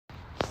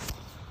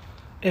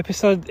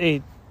Episode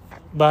 8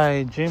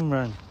 by Jim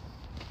Run,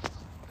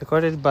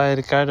 recorded by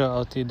Ricardo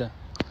Altida.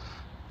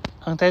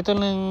 Ang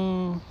title ng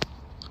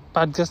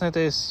podcast na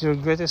ito is Your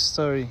Greatest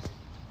Story,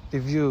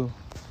 Review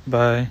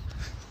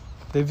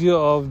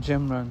of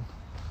Jim Run.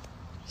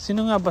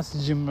 Sino nga ba si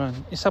Jim Run?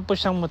 Isa po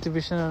siyang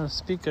motivational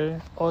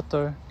speaker,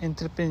 author,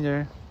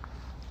 entrepreneur,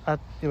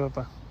 at iba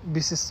pa,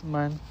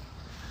 businessman.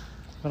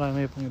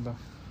 Marami pong iba.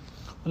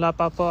 Wala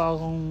pa po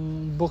akong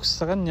books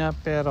sa kanya,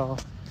 pero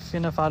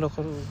fina-follow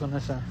ko na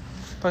siya.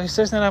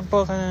 Pag-search na lang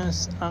po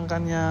ang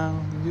kanyang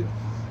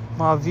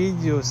mga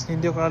videos.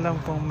 Hindi ko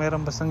alam kung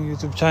mayroon ba siyang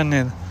YouTube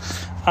channel.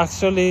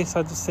 Actually,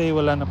 sad to say,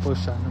 wala na po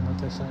siya.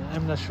 Namatay siya.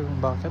 I'm not sure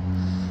kung bakit.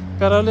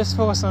 Pero let's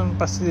focus on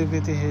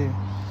positivity here.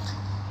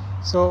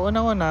 So,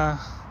 unang-una,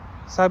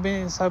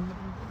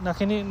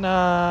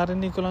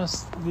 narinig ko lang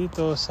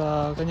dito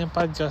sa kanyang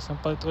podcast,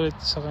 ang ulit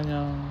sa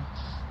kanyang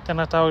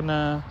tinatawag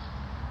na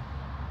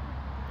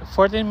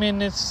 14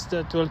 minutes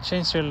that will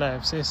change your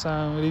life. Sa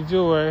isang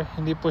reviewer,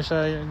 hindi po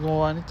siya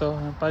gumawa nito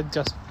ng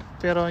podcast,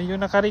 pero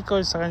yung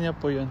naka-record sa kanya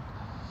po yun.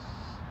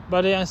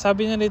 Bali, ang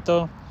sabi niya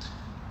dito,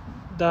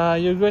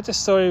 your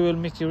greatest story will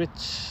make you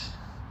rich.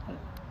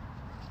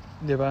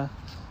 Diba?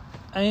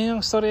 Ayun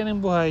yung story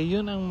ng buhay,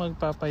 yun ang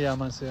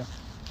magpapayaman sa'yo.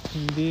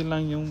 Hindi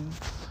lang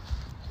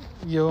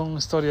yung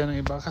story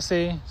ng iba.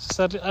 Kasi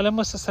alam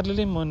mo sa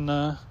sarili mo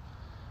na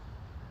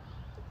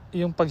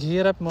yung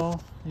paghirap mo,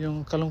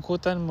 yung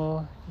kalungkutan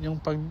mo, yung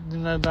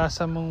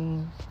dinadasa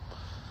mong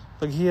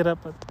paghirap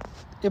at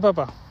iba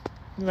pa.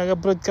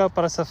 Nag-abroad ka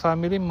para sa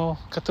family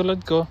mo, katulad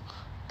ko,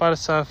 para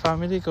sa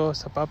family ko,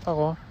 sa papa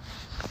ko,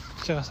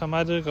 tsaka sa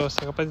mother ko,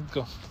 sa kapatid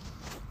ko.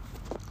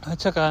 At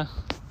tsaka,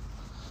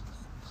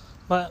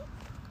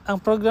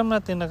 ang program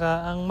natin,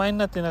 ang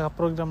mind natin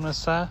naka-program na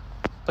sa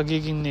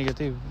pagiging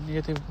negative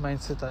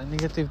mindset tayo,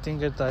 negative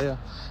thinker tayo.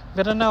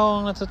 Meron na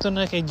akong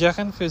natutunan kay Jack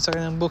Canfield sa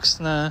kanyang book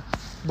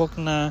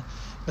na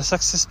The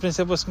Success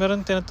Principles.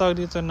 Meron tinatawag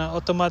dito na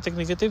automatic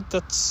negative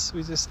thoughts,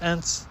 which is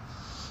ants.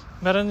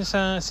 Meron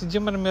si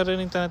Jim Rohn,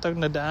 meron yung tinatawag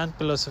na The Ant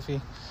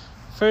Philosophy.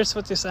 First,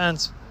 what is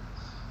ants?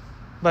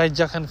 By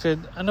Jack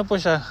Canfield. Ano po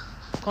siya?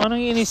 Kung anong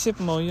inisip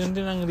mo, yun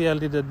din ang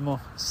realidad mo.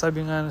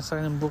 Sabi nga sa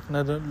kanyang book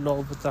na The Law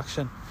of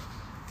Attraction.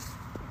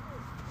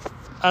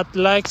 At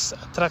likes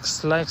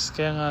attracts likes,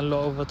 kaya nga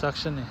law of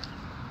attraction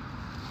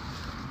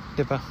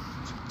diba?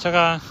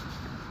 Tsaka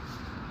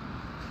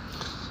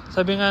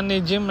sabi nga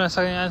ni Jim na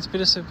sa kanyang ants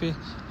philosophy,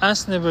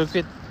 ants never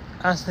quit,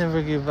 ants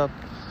never give up.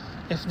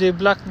 If they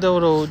block the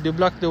road, they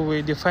block the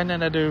way, they find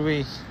another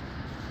way.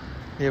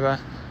 Diba?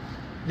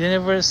 They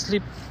never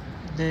sleep,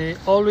 they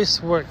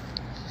always work.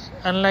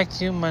 Unlike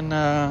human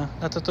na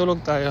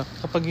natutulog tayo,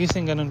 kapag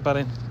gising ganun pa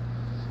rin.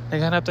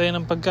 Naghanap tayo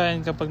ng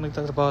pagkain kapag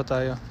nagtatrabaho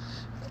tayo.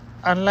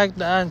 Unlike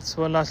the ants,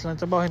 wala silang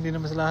trabaho, hindi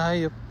naman sila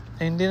hayop,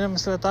 hindi naman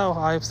sila tao,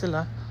 hayop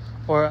sila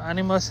or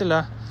animal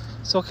sila.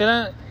 So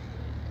kailangan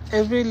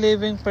every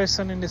living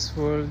person in this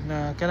world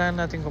na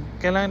kailangan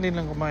din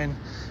lang kumain,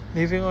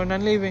 living or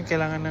non-living,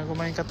 kailangan na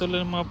kumain.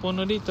 Katulad ng mga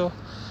puno dito,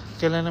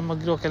 kailangan na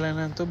mag-grow,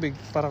 kailangan ng tubig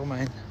para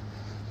kumain.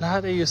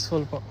 Lahat ay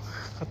useful po.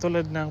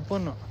 Katulad ng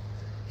puno,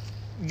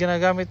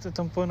 ginagamit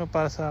itong puno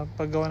para sa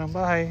paggawa ng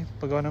bahay,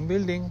 paggawa ng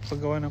building,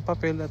 paggawa ng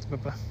papel at iba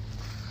pa.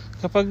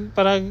 Kapag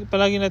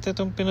palagi natin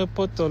itong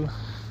pinuputol,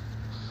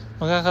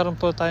 magkakaroon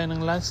po tayo ng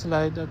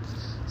landslide at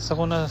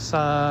sakuna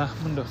sa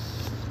mundo.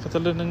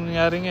 Katulad ng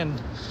nangyari ngayon,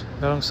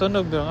 merong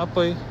sunog, merong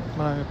apoy,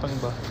 marami pang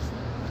iba.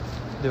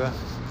 Diba?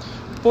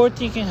 Poor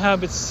thinking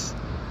habits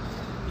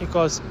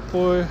equals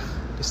poor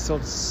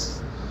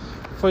results.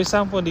 For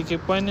example, they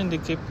keep whining,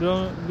 they keep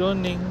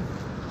groaning,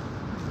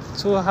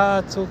 too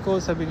hot, too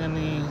cold, sabi nga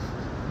ni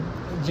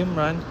Jim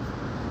Run.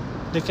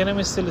 The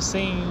economy is still the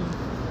same.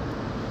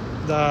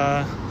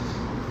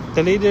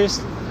 The leaders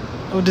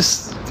of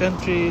this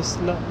country is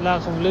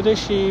lack of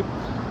leadership,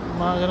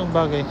 mga ganong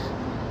bagay.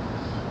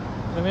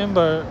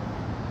 Remember,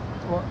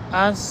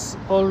 ants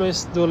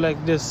always do like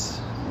this.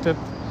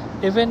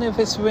 Even if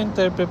it's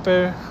winter,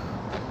 prepare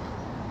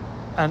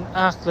and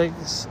act like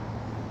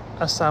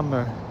a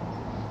summer.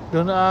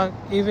 Don't act,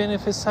 even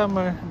if it's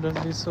summer, don't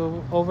be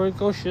so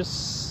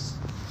overcautious.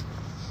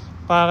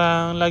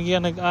 Parang lagi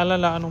yan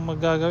nag-alala anong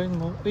magagawin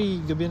mo. Uy,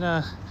 gabi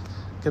na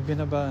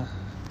ba?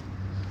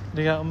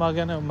 Hindi ka,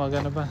 umaga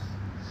na ba?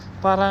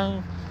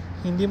 Parang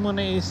hindi mo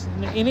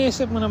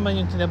iniisip mo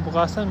naman yung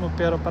kinabukasan mo,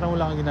 pero parang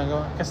wala kang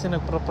ginagawa kasi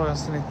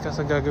nagpro-procrastinate ka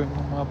sa gagawin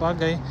mong mga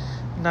bagay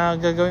na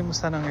gagawin mo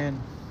sana ngayon,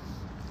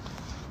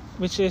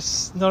 which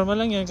is normal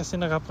lang yan kasi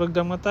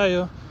nakaprogram na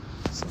tayo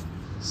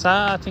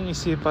sa ating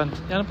isipan.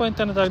 Yan po yung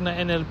tinatawag na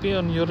NLP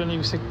o Neuro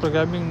Linguistic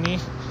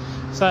Programming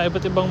sa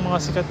iba't ibang mga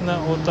sikat na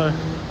author.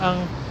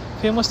 Ang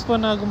famous po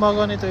na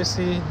gumagawa nito is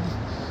si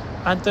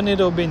Anthony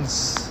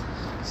Robbins.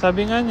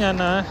 Sabi nga niya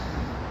na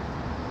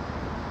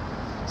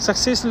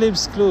success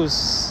leaves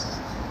clues.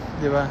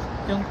 Diba?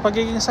 Yung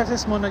pagiging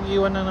success mo,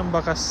 nag-iwan na ng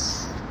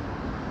bakas.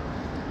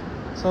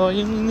 So,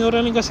 yung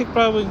neurolinguistic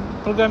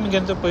programming,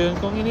 ganito po yun.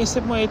 Kung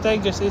iniisip mo ay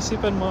tiger, sa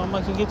isipan mo,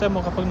 makikita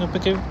mo kapag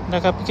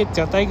nakapikit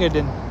ka, tiger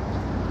din.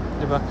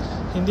 Diba?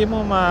 Hindi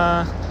mo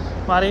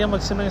Maaari kang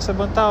magsinungaling sa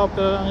ibang tao,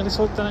 pero ang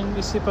resulta ng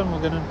isipan mo,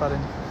 ganun pa rin.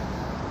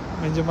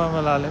 Medyo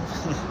malalim.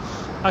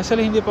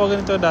 Actually, hindi pa ako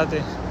ganito dati.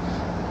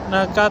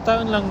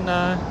 Nagkataon lang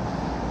na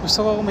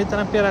gusto ko kumita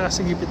ng pera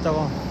kasi gipit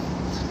ako.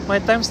 May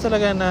times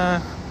talaga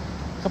na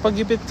kapag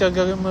gipit ka,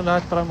 gagawin mo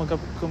lahat para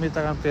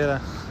kumita ng pera.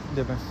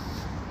 Diba?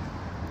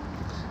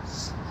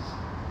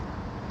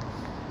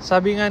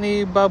 Sabi nga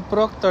ni Bob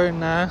Proctor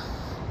na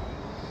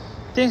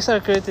things are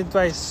created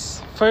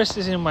twice. First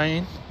is in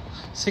mind,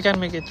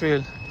 second make it real.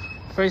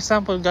 For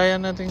example, gaya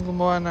natin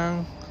gumawa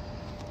ng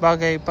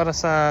bagay para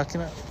sa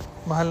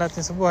mahal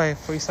natin sa buhay.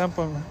 For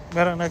example,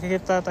 meron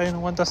nakikita tayo ng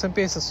 1,000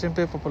 pesos,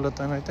 siyempre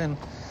papulutan natin.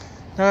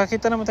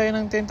 Nakakita naman tayo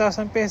ng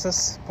 10,000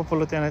 pesos,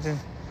 papulutan natin.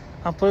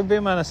 Ang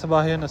problema na sa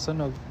bahay na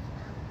sunog.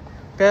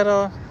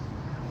 Pero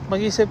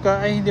mag-isip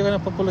ka, ay hindi ko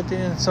na papulutin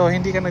yun. So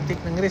hindi ka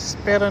nag-take ng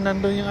risk. Pero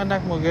nandun yung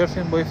anak mo,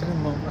 girlfriend,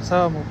 boyfriend mo,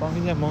 asawa mo,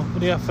 pamilya mo,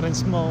 hindi ka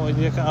friends mo, o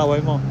hindi ka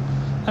kaaway mo.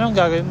 Anong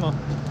gagawin mo?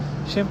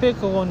 Siyempre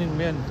kukunin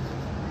mo yan.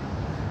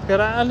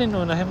 Pero alin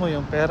unahin mo,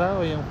 yung pera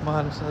o yung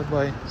mahal sa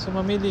buhay? So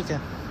mamili ka.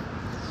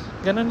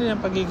 Ganon din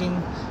ang pagiging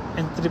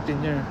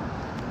entrepreneur.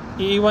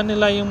 Iiwan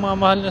nila yung mga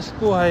mahal na sa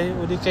buhay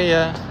o di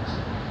kaya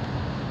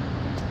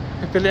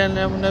pipilian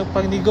nila ng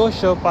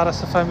pagnegosyo para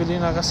sa family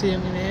na, kasi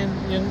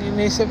yung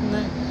iniisip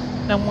na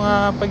ng mga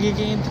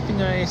pagiging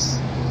entrepreneur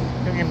is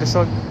yung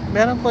result.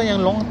 Meron po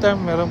yung long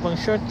term, meron pang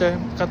short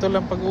term,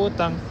 katulad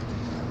pag-uutang,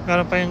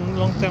 meron pa yung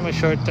long term at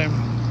short term.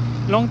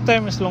 Long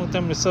term is long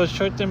term results,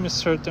 short term is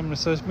short term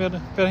results.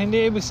 Pero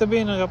hindi ibig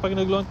sabihin na kapag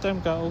nag long term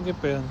ka, okay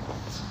pa yan.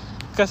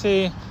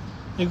 Kasi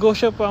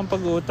negosyo po ang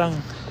pag-uutang.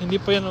 Hindi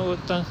po yan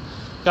utang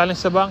galing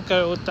sa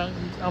banker, utang.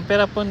 Ang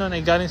pera po nun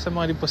ay galing sa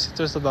mga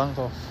depositor sa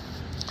bangko.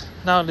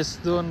 Now,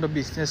 let's do on the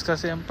business.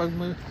 Kasi ang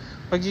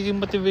pagiging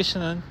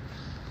motivation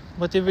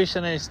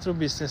is through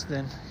business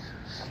then.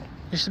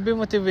 You should be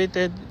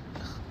motivated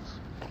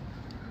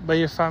by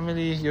your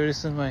family, your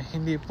reason why.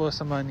 Hindi po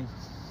sa money.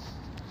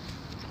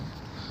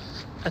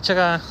 At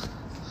saka,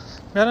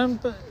 meron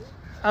pa,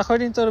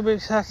 according to Robert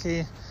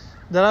Kiyosaki,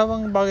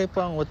 dalawang bagay po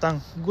ang utang.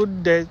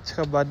 Good debt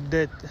at bad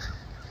debt.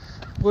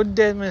 Good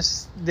debt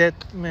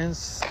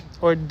means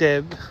or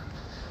debt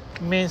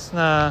means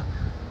na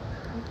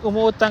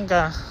umuutang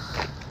ka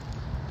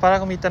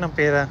para kumita ng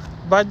pera.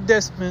 Bad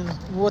debt means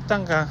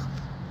umuutang ka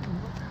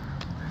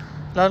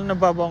lalo na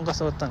babaong ka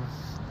sa utang.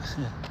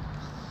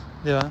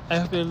 Diba?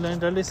 I hope you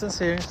learned the lessons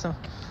here. So,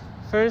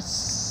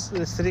 first,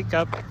 let's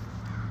recap.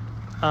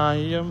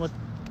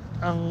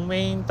 Ang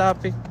main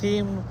topic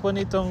theme po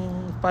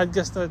nitong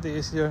podcast natin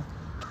is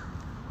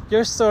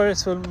your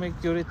stories will make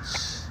you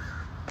rich.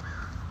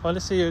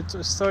 Honestly, your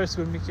stories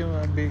will make you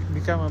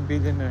become a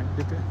billionaire.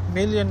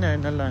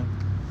 Millionaire na lang.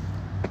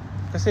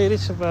 Kasi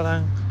rich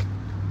parang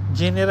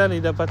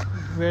generally dapat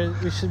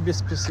we should be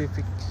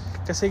specific.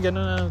 Kasi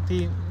ganun ang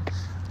team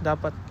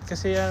dapat.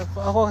 Kasi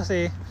ako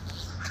kasi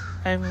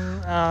I'm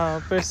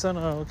a person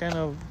or kind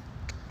of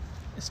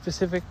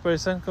specific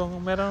person. Kung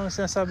meron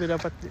sinasabi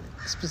dapat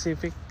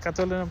specific,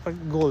 katulad ng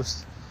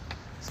goals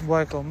sa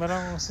buhay ko,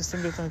 meron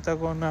system dito nito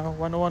ko na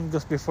 101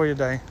 goals before you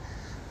die.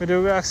 Whether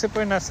we accept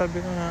or not,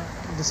 sabi ko nga,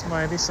 this is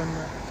my reason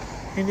na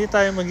hindi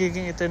tayo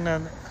magiging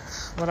eternal,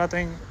 wala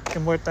tayong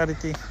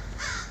immortality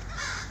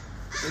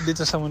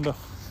dito sa mundo.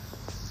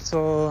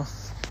 So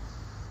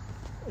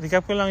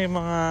recap ko lang yung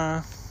mga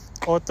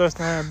authors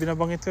na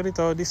binabanggit ko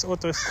rito. These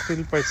authors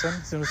real person,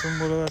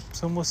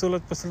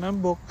 sumusulat pa sila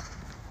ng book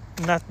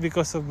not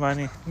because of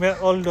money.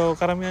 Although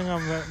karamihan nga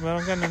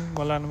meron ganun,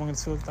 wala namang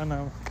resulta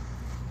na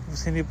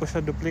hindi po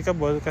siya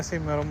duplicable kasi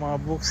meron mga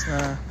books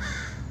na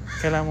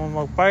kailangan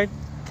mo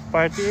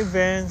party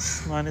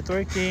events, mga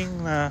networking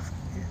na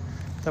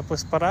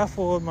tapos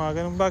paraffle,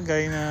 mga ganung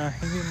bagay na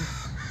hindi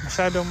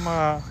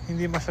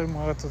masyadong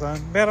makatutunan.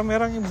 Pero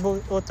meron yung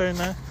author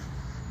na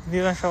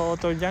hindi lang siya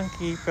author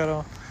junkie,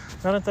 pero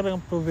meron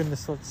talagang proven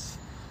results.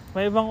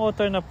 May ibang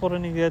author na puro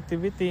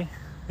negativity.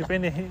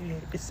 Depende,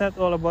 it's not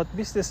all about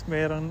business.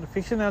 Merong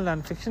fictional,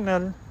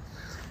 non-fictional,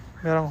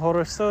 merong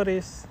horror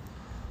stories,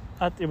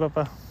 at iba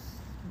pa.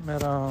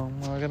 Merong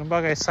mga ganun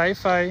bagay,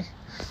 sci-fi,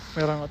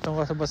 merong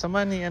tungkol sa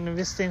money and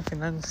investing,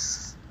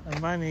 finance and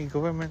money,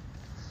 government,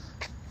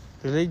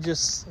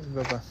 religious,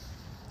 iba pa.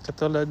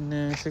 Katulad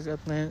ni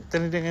sikat na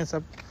tinidingan sa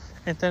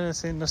internet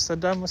si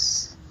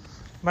Nostradamus,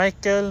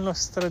 Michael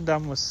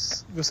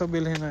Nostradamus. Gusto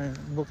bilhin na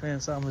book na yan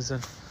sa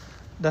Amazon.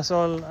 That's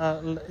all,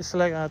 it's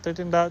like $30.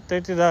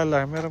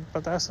 Meron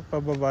pataas at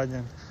pababa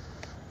dyan.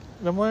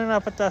 Alam mo na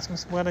pataas,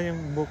 mas maganda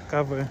yung book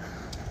cover.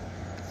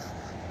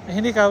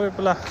 Hindi cover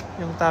pala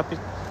yung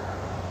topic.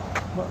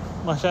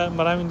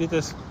 Maraming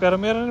details. Pero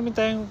meron namin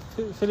tayong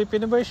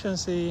Filipino version,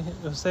 si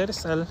Jose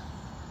Rizal.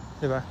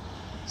 Diba?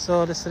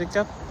 So, let's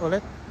recap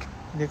ulit.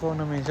 Hindi ko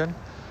na-mention.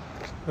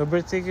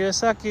 Robert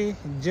Kiyosaki,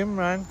 Jim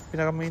Rohn,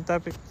 pinaka-main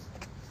topic.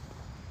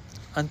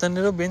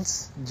 Anthony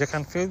Robbins, Jack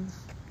Canfield,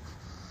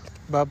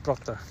 Bob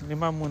Proctor. 5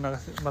 muna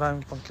kasi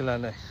maraming pang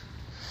kilala eh.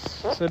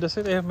 So that's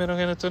it. I hope meron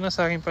kayo natutunan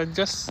sa aking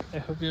podcast.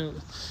 I hope you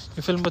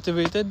feel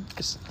motivated.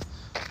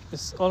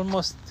 It's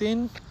almost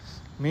 10.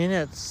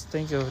 minutes.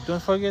 Thank you. Don't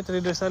forget,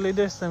 readers are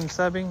leaders.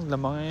 Nagsabing,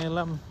 lamang ang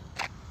alam.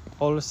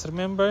 Always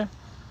remember,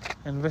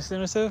 invest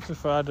in yourself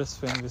before others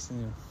will invest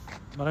in you.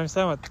 Maraming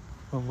salamat.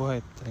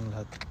 Mabuhay tayong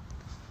lahat.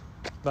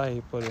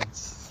 Bye,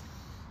 Paulians.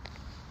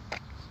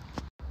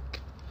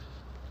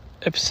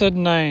 Episode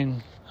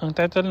 9. Ang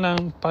title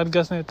ng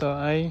podcast na ito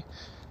ay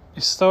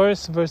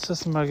Stories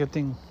versus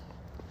Marketing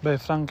by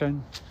Frank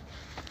Kern.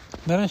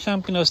 Meron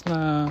siyang pinost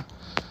na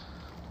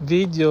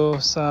video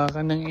sa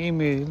kanyang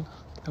email.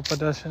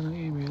 Nagpadala siya ng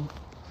email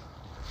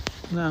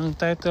na ang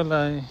title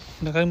ay,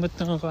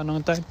 nakalimutan ko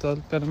anong title,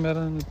 pero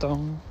meron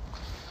itong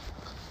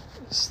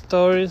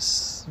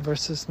Stories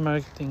versus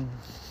Marketing.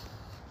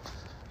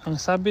 Ang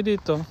sabi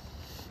dito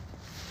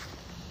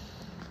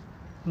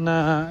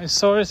na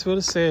stories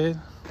will say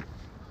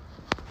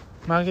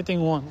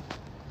marketing won't.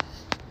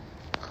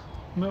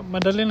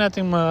 Madali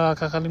nating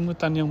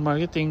makakalimutan yung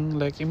marketing,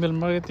 like email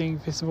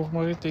marketing, Facebook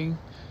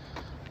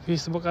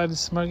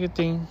ads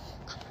marketing,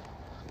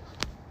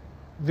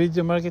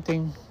 video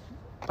marketing,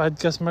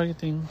 podcast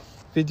marketing,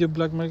 video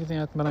blog marketing,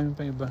 at maraming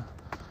pang iba.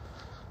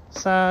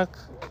 Sa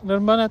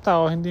normal na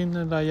tao, hindi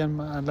nila yan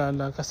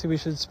maalala kasi we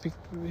should speak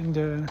in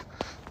their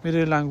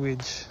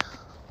language.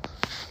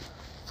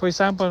 For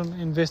example,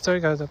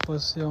 investor ka,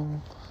 tapos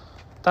yung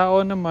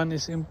tao naman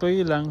is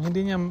employee lang,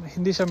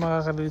 hindi siya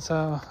makakalala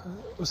sa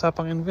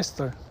usapang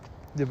investor,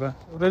 di ba?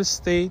 Real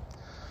estate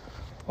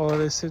or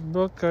real estate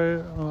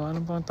broker o ano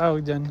pang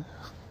tawag dyan.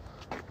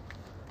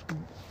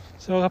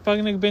 So kapag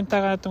nagbenta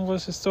ka tungkol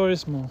sa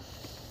stories mo,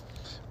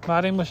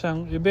 maaari mo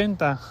siyang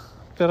ibenta,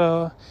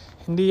 pero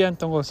hindi yan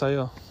tungkol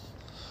sa'yo,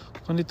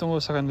 kundi tungkol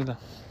sa kanila.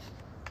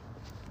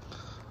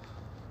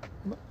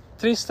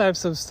 3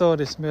 types of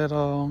stories.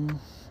 Merong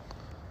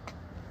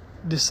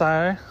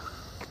desire,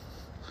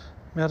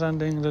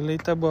 meron ding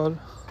relatable,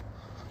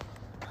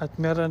 at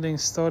meron ding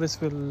stories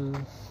will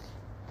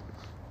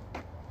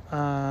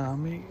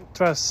may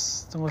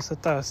trust, tungkol sa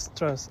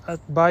trust, at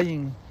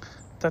buying.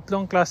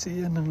 3 klase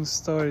yan ng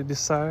story: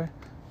 desire,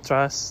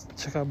 trust,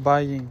 tsaka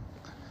buying.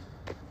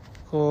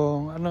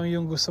 Kung ano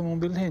yung gusto mong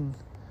bilhin,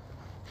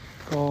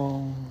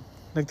 kung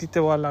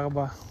nagtitiwala ka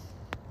ba,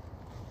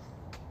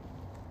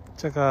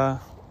 tsaka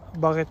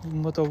bakit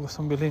mo to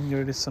gustong bilhin,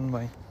 your reason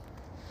why.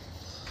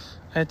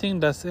 I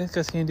think that's it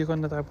kasi hindi ko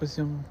natapos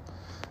yung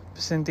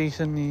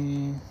presentation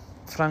ni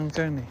Frank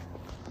Kern eh.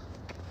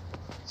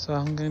 So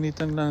hanggang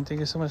dito lang.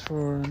 Thank you so much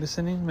for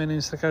listening. My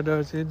name is Ricardo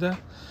Artida.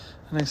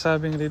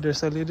 Nagsabing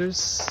readers are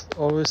leaders.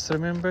 Always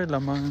remember,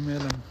 lamang ang may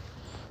alam.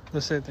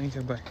 That's it. Thank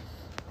you. Bye.